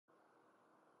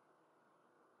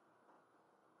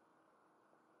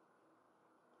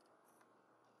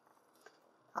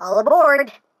All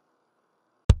aboard!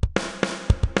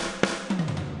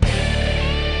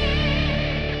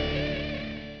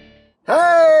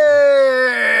 Hey!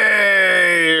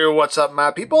 What's up,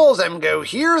 my peoples? EmGo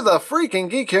here, the freaking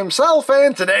geek himself,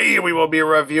 and today we will be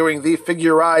reviewing the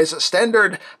Figurized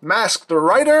Standard Masked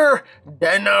Rider,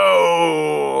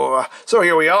 Den-O. So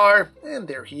here we are, and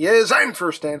there he is. And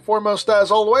first and foremost, as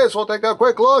always, we'll take a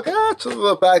quick look at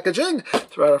the packaging. So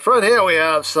right up front here, we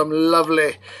have some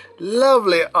lovely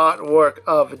artwork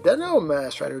of Den-O,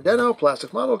 Masked Rider Den-O,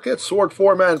 plastic model kit, sword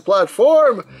form and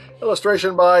platform,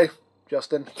 illustration by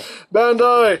Justin.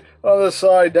 Bandai on the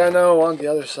side, Den-O on the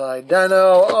other side,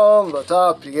 Den-O on the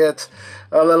top. You get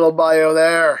a little bio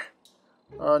there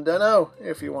on Den-O.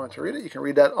 If you want to read it, you can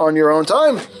read that on your own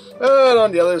time. And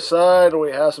on the other side,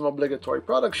 we have some obligatory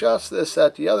product shots, this,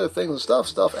 that, the other things, and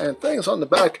stuff, and things. On the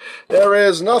back, there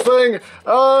is nothing.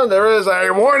 There is a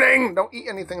warning. Don't eat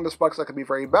anything in this box that could be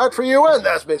very bad for you. And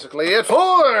that's basically it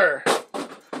for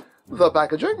the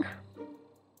packaging.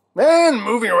 And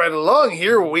moving right along,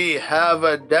 here we have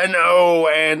a Den-O,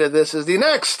 and this is the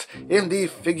next in the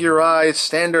Figurized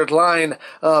Standard line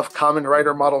of Kamen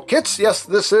Rider model kits. Yes,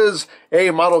 this is a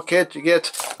model kit. You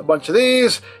get a bunch of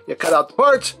these, you cut out the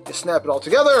parts, you snap it all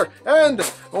together, and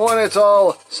when it's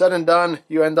all said and done,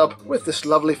 you end up with this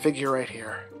lovely figure right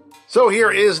here. So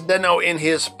here is Den-O in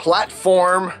his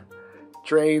platform.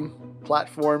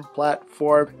 Platform.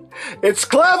 It's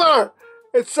clever!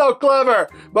 It's so clever!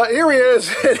 But here he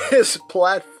is in his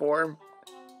platform.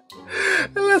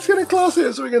 And let's get it close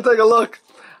here so we can take a look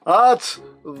at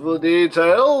the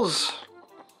details.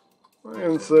 You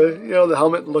can see, the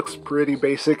helmet looks pretty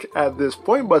basic at this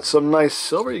point, but some nice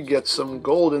silver. You get some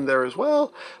gold in there as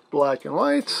well. Black and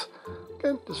white.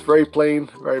 Again, just very plain,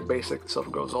 very basic. Silver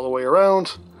goes all the way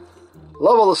around.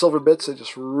 Love all the silver bits, they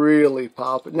just really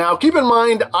pop. Now, keep in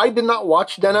mind, I did not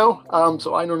watch Den-O,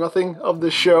 so I know nothing of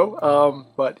this show,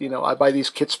 but, I buy these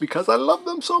kits because I love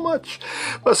them so much.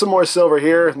 But some more silver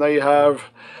here. Now you have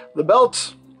the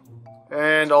belt,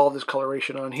 and all this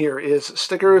coloration on here is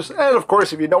stickers. And, of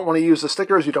course, if you don't want to use the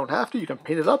stickers, you don't have to. You can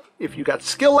paint it up if you got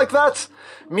skill like that.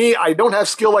 Me, I don't have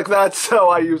skill like that, so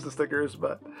I use the stickers.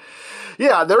 But,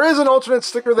 yeah, there is an alternate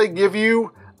sticker they give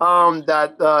you.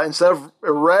 Instead of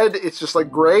red, it's just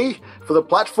like gray for the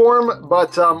platform,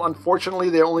 but unfortunately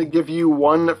they only give you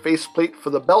one faceplate for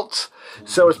the belt,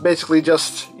 so it's basically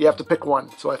just, you have to pick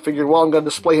one. So I figured, well, I'm going to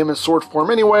display him in sword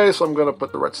form anyway, so I'm going to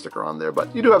put the red sticker on there,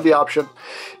 but you do have the option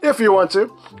if you want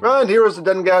to. And here is the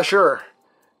Dengasher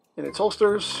in its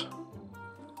holsters,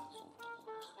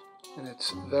 and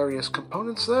its various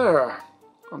components there.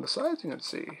 On the sides, you can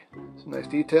see some nice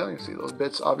detail. You can see those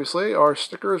bits, obviously, are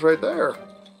stickers right there.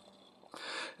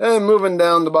 And moving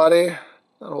down the body,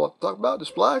 not a lot to talk about,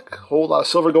 just black. Whole lot of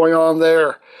silver going on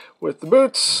there with the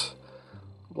boots.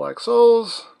 Black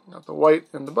soles, got the white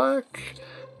in the back,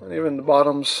 and even the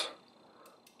bottoms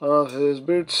of his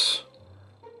boots.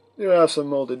 You have some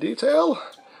molded detail.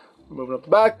 Moving up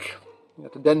the back, you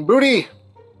got the Den booty.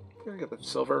 You got the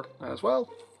silver as well.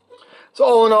 So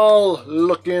all in all,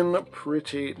 looking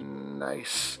pretty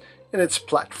nice in its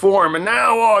platform. And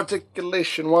now,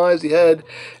 articulation-wise, the head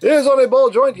is on a ball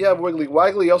joint. You have wiggly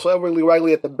waggly. You also have wiggly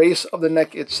waggly at the base of the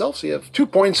neck itself, so you have 2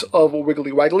 points of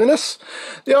wiggly waggliness.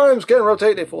 The arms can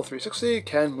rotate a full 360,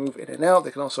 can move in and out.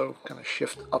 They can also kind of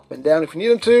shift up and down if you need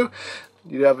them to.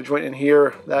 You have a joint in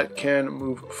here that can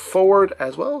move forward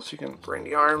as well, so you can bring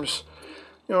the arms,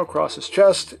 across his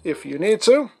chest if you need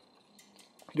to.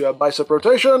 You have bicep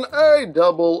rotation, a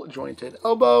double jointed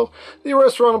elbow. The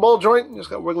wrists are on a ball joint. You just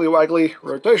got wiggly waggly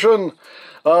rotation.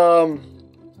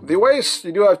 The waist,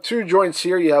 you do have 2 joints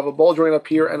here. You have a ball joint up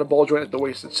here and a ball joint at the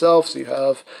waist itself. So you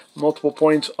have multiple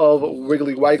points of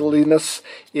wiggly waggliness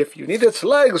if you need it.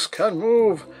 Legs can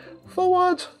move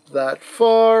forward, that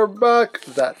far, back,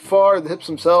 that far. The hips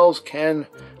themselves can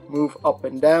move up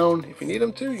and down if you need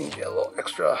them to. You can get a little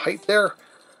extra height there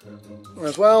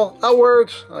as well.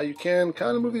 Outward, you can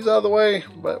kind of move these out of the way,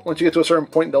 but once you get to a certain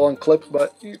point, they'll unclip,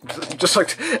 but just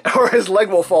like, or his leg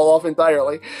will fall off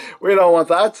entirely. We don't want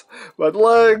that. But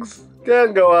legs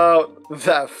can go out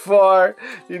that far.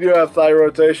 You do have thigh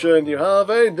rotation. You have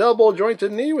a double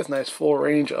jointed knee with nice full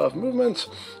range of movement.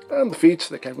 And the feet,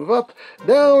 they can move up,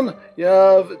 down. You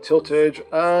have tiltage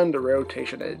and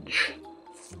rotation edge.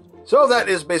 So that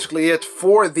is basically it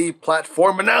for the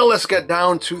platform. But now let's get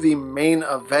down to the main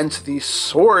event, the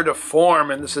sword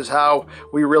form. And this is how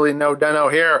we really know Den-O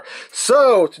here.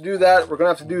 So to do that, we're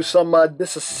going to have to do some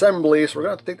disassembly. So we're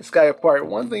going to have to take this guy apart.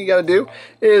 One thing you got to do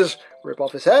is rip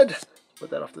off his head. Put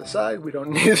that off to the side. We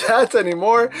don't need that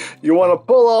anymore. You want to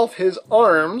pull off his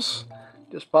arms.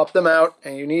 just pop them out,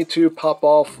 and you need to pop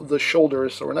off the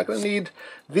shoulders. So we're not going to need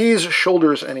these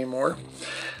shoulders anymore.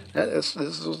 This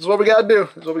is what we got to do.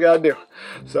 This is what we got to do.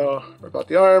 So rip out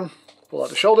the arm, pull out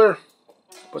the shoulder,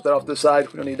 put that off to the side.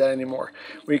 We don't need that anymore.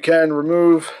 We can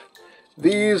remove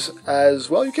these as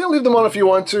well. You can leave them on if you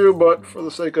want to, but for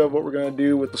the sake of what we're going to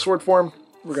do with the sword form,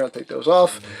 we're going to take those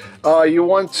off. You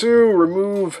want to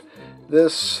remove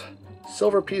this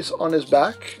silver piece on his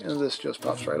back, and this just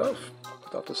pops right off.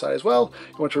 Put off the side as well.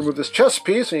 You want to remove this chest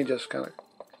piece, and you just kind of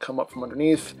come up from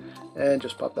underneath and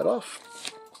just pop that off.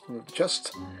 Remove the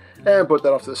chest and put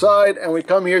that off to the side, and we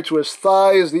come here to his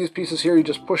thighs. These pieces here, you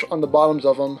just push on the bottoms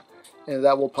of them, and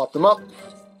that will pop them up.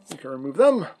 You can remove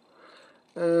them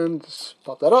and just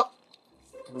pop that up,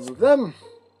 remove them,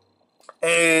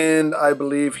 and I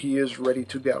believe he is ready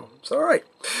to go. So alright,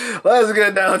 let's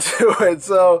get down to it.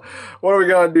 So what are we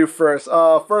going to do first?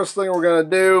 First thing we're going to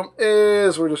do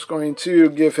is we're just going to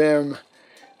give him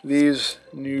these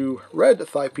new red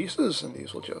thigh pieces, and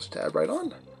these will just tab right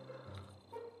on.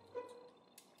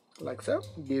 Like so.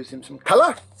 Gives him some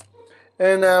color.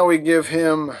 And now we give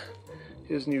him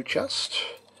his new chest,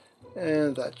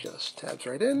 and that just tabs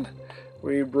right in.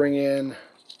 We bring in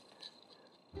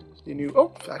the new,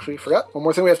 oh, actually forgot, one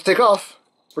more thing we have to take off.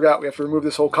 Forgot, we have to remove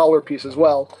this whole collar piece as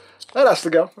well. That has to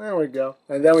go, there we go.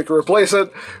 And then we can replace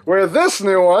it with this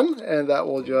new one, and that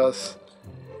will just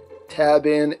tab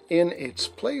in its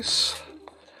place,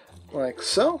 like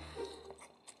so.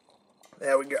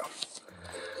 There we go.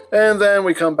 And then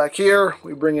we come back here,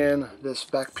 we bring in this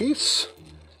back piece,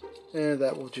 and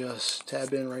that will just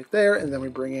tab in right there, and then we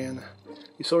bring in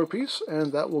the silver piece,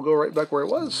 and that will go right back where it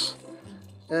was,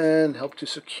 and help to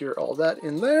secure all that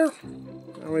in there.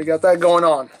 And we got that going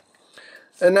on.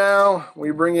 And now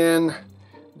we bring in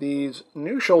these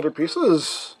new shoulder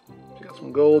pieces. We got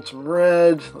some gold, some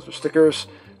red, those are stickers,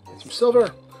 and some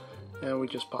silver, and we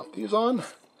just pop these on,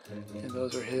 and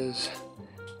those are his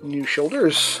new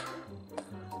shoulders.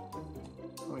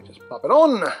 We just pop it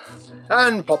on,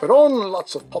 and pop it on,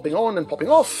 lots of popping on and popping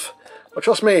off, but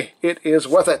trust me, it is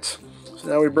worth it. So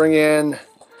now we bring in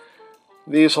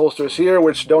these holsters here,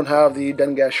 which don't have the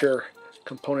Dengasher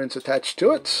components attached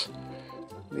to it.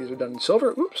 These are done in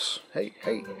silver. Oops, hey,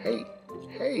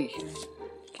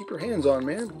 keep your hands on,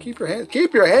 man, keep your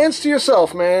hands to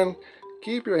yourself, man,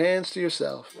 keep your hands to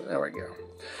yourself. There we go.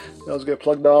 Those get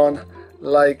plugged on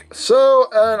like so,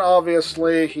 and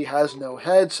obviously he has no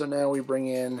head, so now we bring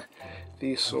in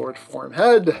the sword form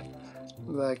head.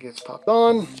 That gets popped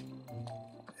on,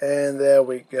 and there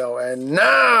we go. And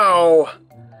now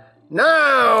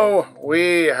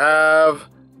we have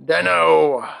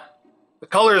Deno. The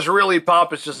colors really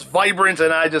pop. It's just vibrant,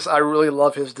 and I really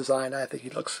love his design. I think he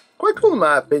looks quite cool in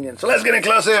my opinion. So let's get in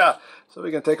close here so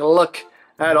we can take a look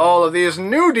at all of these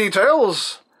new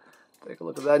details. Take a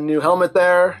look at that new helmet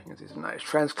there. You can see some nice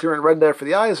transparent red there for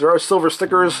the eyes. There are silver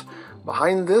stickers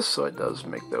behind this, so it does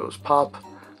make those pop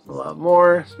a lot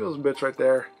more. See those bits right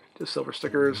there, just silver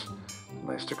stickers.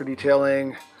 Nice sticker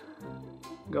detailing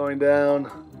going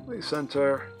down the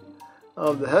center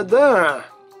of the head there.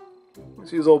 You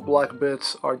see these old black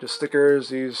bits are just stickers.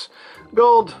 These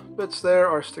gold bits there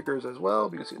are stickers as well.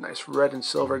 You can see nice red and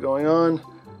silver going on.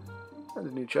 And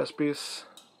the new chest piece.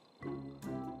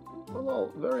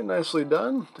 All very nicely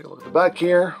done. Take a look at the back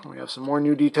here. We have some more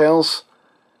new details.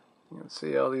 You can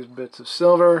see all these bits of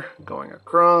silver going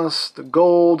across. The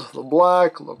gold, the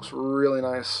black, looks really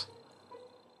nice.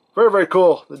 Very, very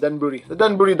cool, the Den Booty. The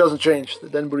Den Booty doesn't change. The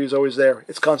Den Booty is always there.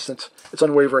 It's constant. It's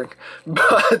unwavering.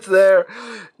 But there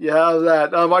you have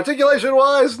that.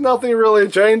 Articulation-wise, nothing really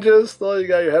changes. Still, you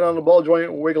got your head on the ball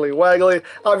joint, wiggly-waggly.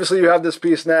 Obviously, you have this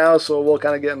piece now, so we'll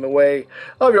kind of get in the way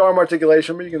of your arm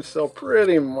articulation, but you can still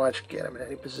pretty much get him in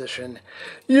any position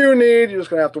you need. You're just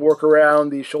going to have to work around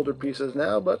these shoulder pieces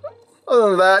now, but other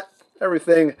than that,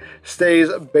 everything stays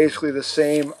basically the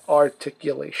same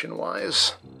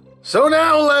articulation-wise. So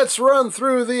now let's run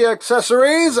through the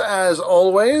accessories. As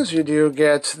always, you do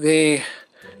get the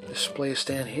display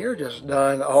stand here, just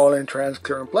done all in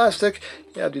transparent plastic.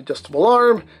 You have the adjustable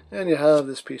arm, and you have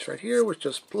this piece right here, which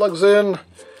just plugs in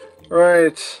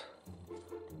right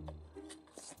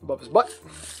above his butt,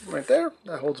 right there.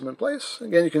 That holds him in place.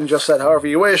 Again, you can adjust that however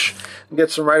you wish.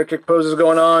 Get some rider kick poses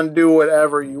going on, do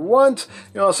whatever you want.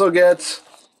 You also get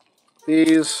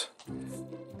these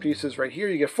pieces right here.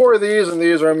 You get 4 of these, and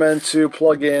these are meant to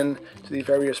plug in to the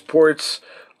various ports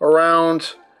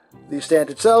around the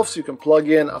stand itself, so you can plug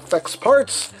in effects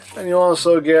parts. And you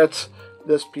also get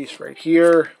this piece right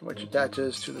here, which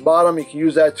attaches to the bottom. You can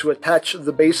use that to attach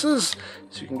the bases,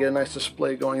 so you can get a nice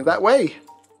display going that way.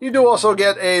 You do also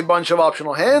get a bunch of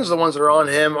optional hands. The ones that are on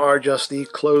him are just the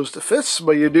closed fists,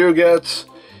 but you do get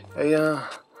a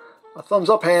thumbs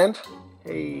up hand.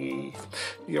 Hey,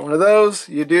 you get one of those.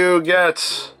 You do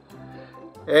get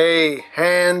a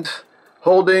hand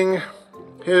holding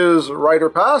his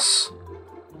rider pass,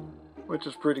 which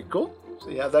is pretty cool. So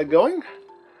you have that going.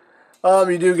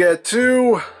 You do get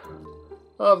 2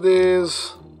 of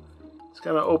these. It's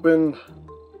kind of open,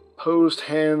 posed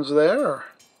hands there.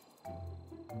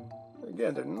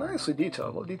 Again, they're nicely detailed.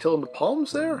 A little detail in the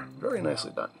palms there. Very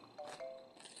nicely done.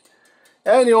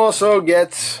 And you also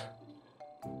get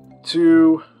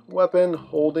 2 weapon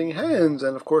holding hands.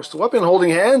 And of course, the weapon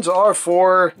holding hands are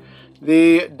for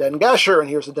the Dengasher. And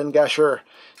here's the Dengasher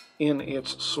in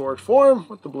its sword form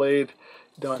with the blade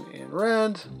done in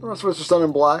red. The rest of it's just done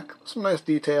in black. Some nice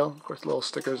detail. Of course, little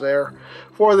stickers there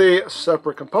for the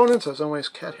separate components. As always,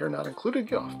 cat hair not included.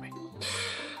 Get off me.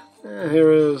 And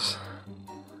here is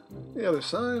the other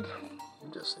side,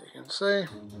 just so you can see.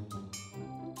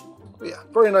 But yeah,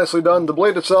 very nicely done. The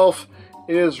blade itself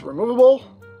is removable.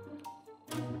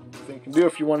 Anything you can do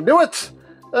if you want to do it.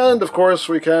 And of course,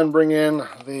 we can bring in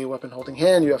the weapon holding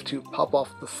hand. You have to pop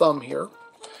off the thumb here.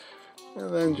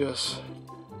 And then just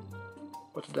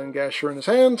put the Dengasher in his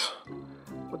hand,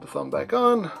 put the thumb back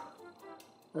on,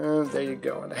 and there you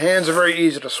go. And the hands are very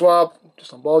easy to swap,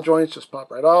 just on ball joints, just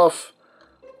pop right off,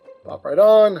 pop right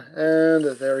on,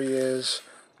 and there he is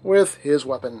with his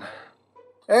weapon.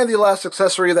 And the last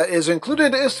accessory that is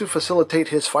included is to facilitate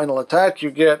his final attack.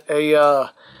 You get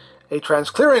a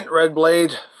transparent red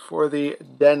blade for the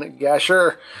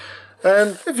Dengasher.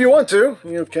 And if you want to,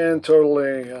 you can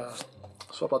totally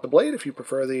swap out the blade if you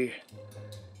prefer the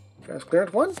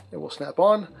transparent one. It will snap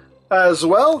on as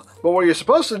well. But what you're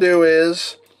supposed to do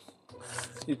is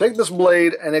you take this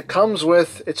blade and it comes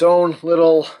with its own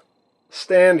little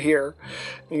stand here.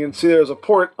 You can see there's a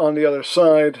port on the other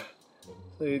side.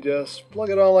 So you just plug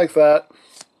it on like that.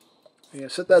 You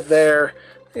sit that there.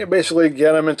 You basically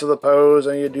get him into the pose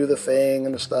and you do the thing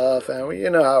and the stuff, and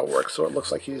you know how it works. So it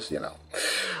looks like he's,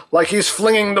 like he's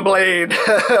flinging the blade.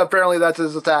 Apparently that's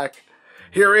his attack.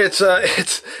 Here it's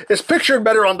pictured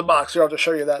better on the box. Here, I'll just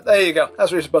show you that. There you go.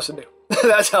 That's what you're supposed to do.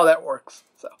 That's how that works.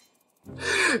 So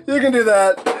you can do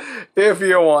that if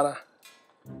you wanna.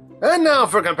 And now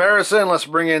for comparison, let's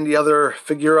bring in the other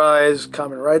figurized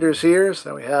common riders here.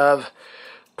 So we have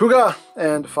Kuga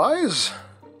and Faiz,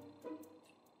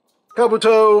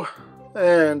 Kabuto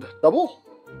and Double,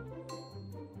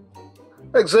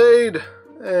 Exade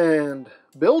and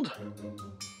Build,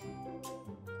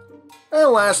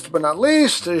 and last but not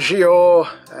least, Gio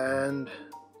and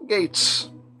Gates.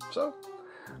 So,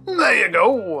 there you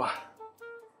go.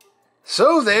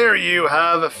 So there you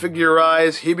have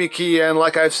Figurized Hibiki, and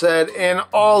like I've said in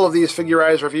all of these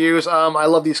Figurized reviews, I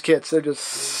love these kits. They're just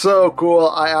so cool.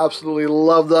 I absolutely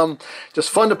love them. Just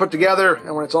fun to put together,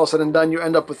 and when it's all said and done, you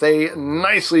end up with a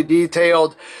nicely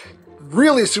detailed,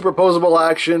 really superposable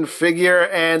action figure,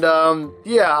 and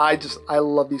yeah, I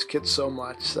love these kits so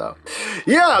much. So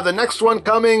yeah, the next one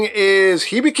coming is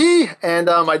Hibiki, and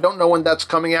I don't know when that's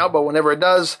coming out, but whenever it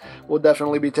does, we'll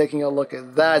definitely be taking a look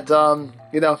at that.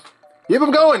 Keep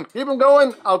them going,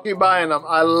 I'll keep buying them.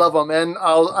 I love them, and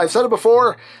I've said it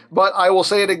before, but I will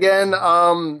say it again,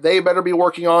 they better be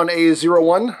working on a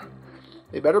 0-1.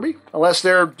 They better be. Unless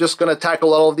they're just going to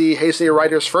tackle all of the Heisei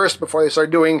riders first before they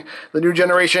start doing the new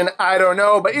generation. I don't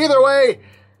know. But either way,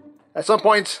 at some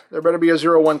point, there better be a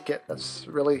 0-1 kit. That's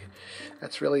really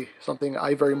something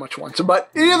I very much want. But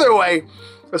either way,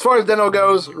 as far as Deno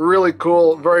goes, really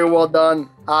cool. Very well done.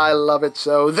 I love it.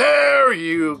 So there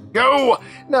you go.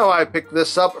 Now I picked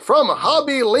this up from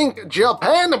Hobby Link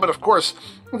Japan. But of course,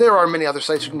 there are many other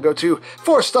sites you can go to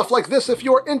for stuff like this if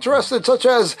you're interested, such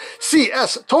as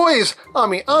CS Toys,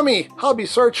 Ami, Hobby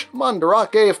Search,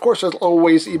 Mandarake, of course, as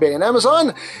always, eBay and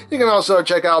Amazon. You can also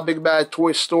check out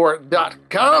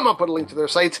BigBadToyStore.com. I'll put a link to their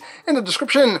sites in the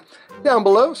description down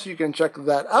below, so you can check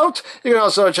that out. You can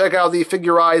also check out the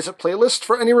Figurized playlist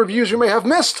for any reviews you may have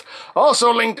missed, also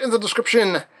linked in the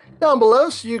description down below,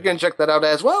 so you can check that out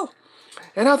as well.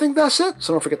 And I think that's it.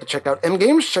 So don't forget to check out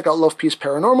EmGo's, check out Love Peace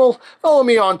Paranormal, follow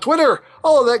me on Twitter,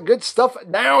 all of that good stuff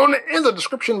down in the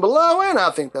description below, and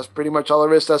I think that's pretty much all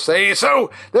there is to say.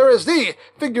 So there is the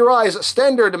Figurized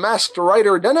Standard Masked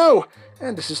Rider Deno,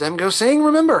 and this is EmGo saying,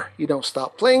 remember, you don't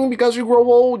stop playing because you grow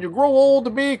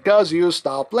old because you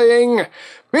stop playing.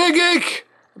 Be geek,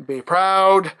 be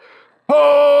proud,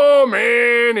 palm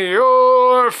in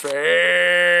your face.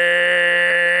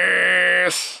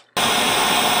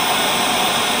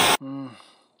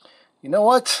 You know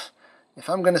what? If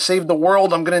I'm going to save the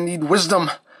world, I'm going to need wisdom.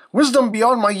 Wisdom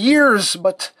beyond my years,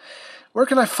 but Where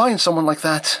can I find someone like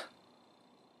that?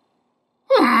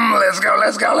 Let's go,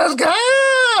 let's go, let's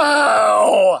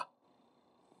go!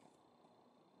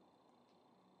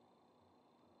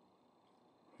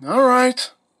 All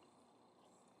right.